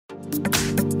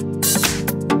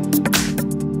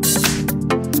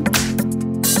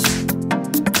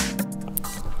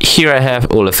Here I have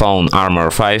ULEFONE Armor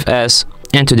 5S,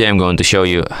 and today I'm going to show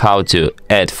you how to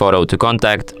add photo to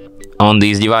contact on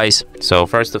this device. So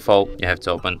first of all, you have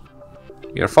to open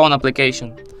your phone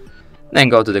application, then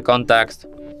go to the contacts,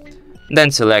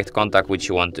 then select contact which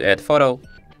you want to add photo,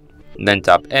 then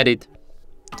tap edit,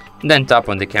 then tap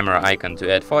on the camera icon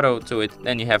to add photo to it.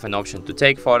 Then you have an option to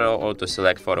take photo or to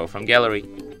select photo from gallery.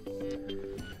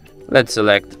 Let's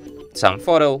select some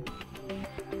photo.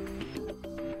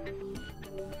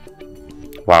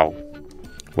 Wow,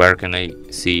 where can I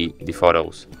see the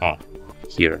photos? Oh,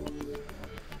 here.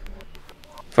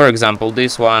 For example,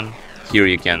 this one, here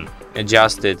you can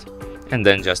adjust it and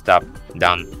then just tap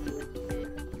done.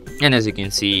 And as you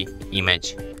can see,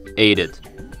 image added.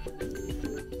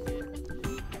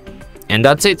 And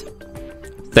that's it.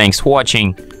 Thanks for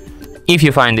watching. If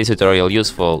you find this tutorial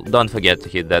useful, don't forget to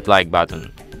hit that like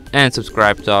button and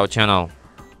subscribe to our channel.